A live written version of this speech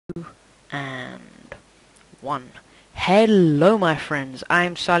And 1. Hello my friends,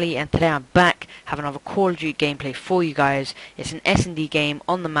 I'm Sully and today I'm back, have another Call of Duty gameplay for you guys. It's an S&D game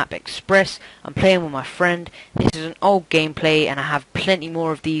on the map Express. I'm playing with my friend. This is an old gameplay and I have plenty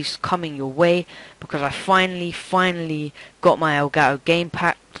more of these coming your way because I finally got my Elgato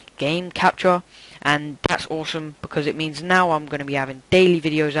game capture, and that's awesome because it means now I'm going to be having daily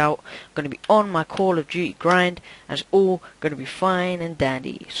videos out. I'm going to be on my Call of Duty grind and it's all going to be fine and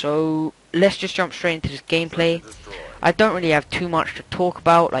dandy. So let's just jump straight into this gameplay. I don't really have too much to talk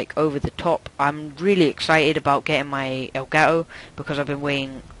about, like over the top. I'm really excited about getting my Elgato because I've been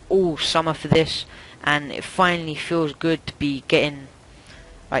waiting all summer for this, and it finally feels good to be getting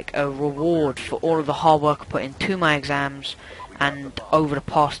like a reward for all of the hard work I put into my exams and over the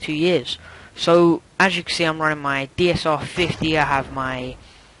past 2 years. So as you can see, I'm running my DSR 50. I have my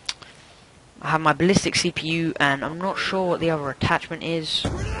ballistic CPU, and I'm not sure what the other attachment is.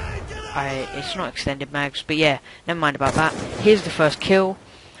 It's not extended mags, but yeah, never mind about that. Here's the first kill.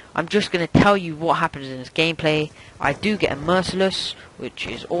 I'm just going to tell you what happens in this gameplay. I do get a Mercilless, which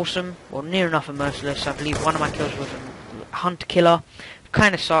is awesome. Well, near enough a Mercilless. I believe one of my kills was a hunter killer.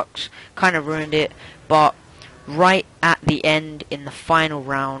 Kind of sucks, kind of ruined it, but right at the end, in the final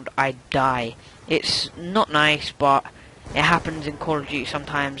round, I die. It's not nice, but it happens in Call of Duty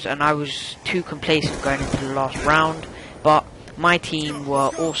sometimes, and I was too complacent going into the last round, but my team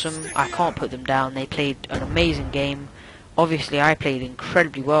were awesome. I can't put them down. They played an amazing game. Obviously, I played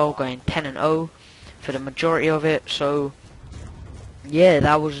incredibly well, going 10-0 for the majority of it. So, yeah,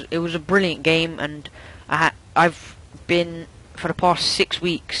 it was a brilliant game, and I've been for the past 6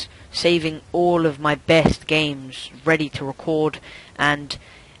 weeks saving all of my best games ready to record, and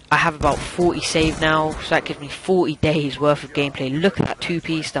I have about 40 saved now, so that gives me 40 days worth of gameplay. Look at that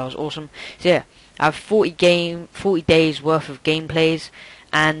 2-piece, that was awesome. So yeah, I have 40 days worth of gameplays,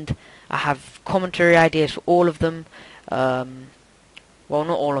 and I have commentary ideas for all of them. Well,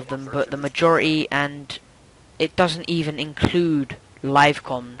 not all of them, but the majority, and it doesn't even include live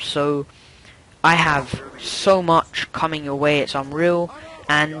comms. So I have so much coming your way, it's unreal,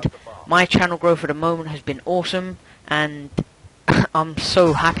 and my channel growth at the moment has been awesome, and I'm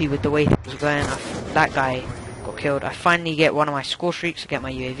so happy with the way things are going. That guy got killed. I finally get one of my score streaks. I get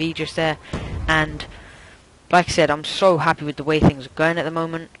my UAV just there, and like I said, I'm so happy with the way things are going at the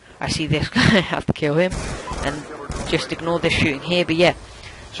moment. I see this guy, I have to kill him, and just ignore this shooting here. But yeah,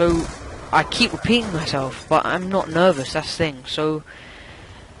 so I keep repeating myself, but I'm not nervous, that's the thing. So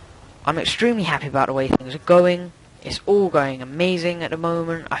I'm extremely happy about the way things are going. It's all going amazing at the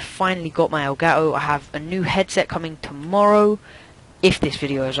moment. I finally got my Elgato. I have a new headset coming tomorrow, if this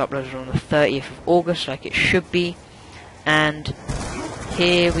video is uploaded on the 30th of August, like it should be. And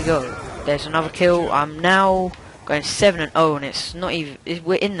here we go. There's another kill. I'm now going 7-0, and it's not even.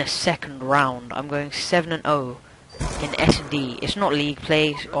 We're in the second round. I'm going 7-0 in S&D. It's not league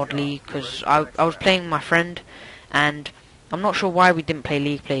play, oddly, because I was playing with my friend, and I'm not sure why we didn't play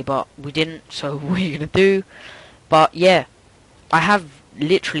league play, but we didn't. So what are you gonna do? But yeah, I have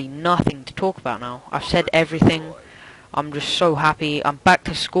literally nothing to talk about now. I've said everything. I'm just so happy. I'm back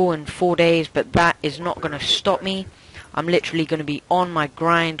to school in 4 days, but that is not going to stop me. I'm literally going to be on my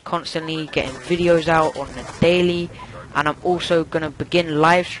grind constantly, getting videos out on the daily, and I'm also going to begin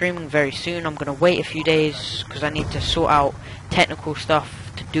live streaming very soon. I'm going to wait a few days because I need to sort out technical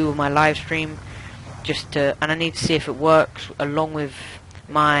stuff to do with my live stream, and I need to see if it works along with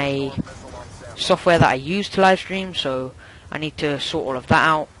my software that I use to live stream. So I need to sort all of that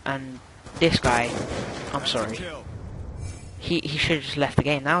out. And this guy, I'm sorry, he should have just left the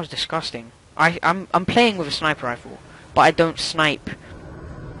game. That was disgusting. I'm playing with a sniper rifle, but I don't snipe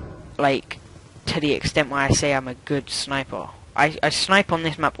like to the extent where I say I'm a good sniper. I snipe on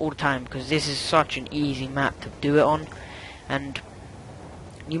this map all the time because this is such an easy map to do it on, and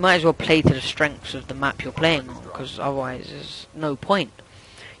you might as well play to the strengths of the map you're playing on, because otherwise there's no point.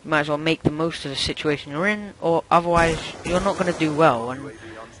 You might as well make the most of the situation you're in, or otherwise you're not going to do well. And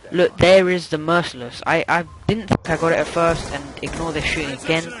look, there is the Mercilless. I didn't think I got it at first, and ignore this shooting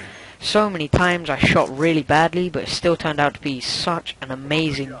again. So many times I shot really badly, but it still turned out to be such an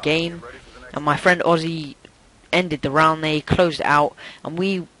amazing game. And my friend Ozzy ended the round there, he closed it out, and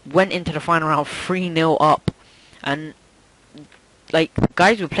we went into the final round 3-0 up. And like, the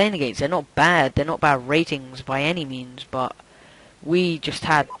guys we're playing against, they're not bad ratings by any means, but we just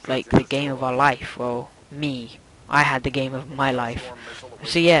had like the game of our life. Well, I had the game of my life.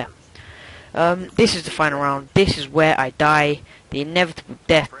 So yeah, this is the final round. This is where I die. The inevitable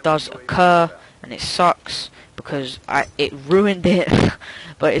death does occur, and it sucks because it ruined it,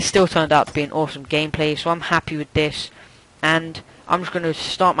 but it still turned out to be an awesome gameplay. So I'm happy with this, and I'm just going to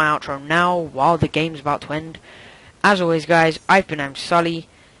start my outro now while the game's about to end. As always, guys, I've been named Sully.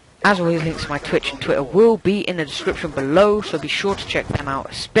 As always, links to my Twitch and Twitter will be in the description below, so be sure to check them out,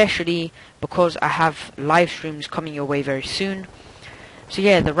 especially because I have live streams coming your way very soon. So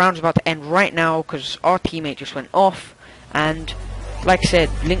yeah, the round's about to end right now because our teammate just went off, and like I said,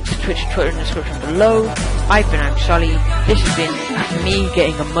 links to Twitch and Twitter in the description below. I've been named Sully. This has been me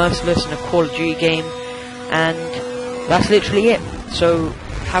getting a Mercilless in a Call of Duty game, and that's literally it. So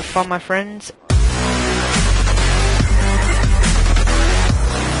have fun, my friends,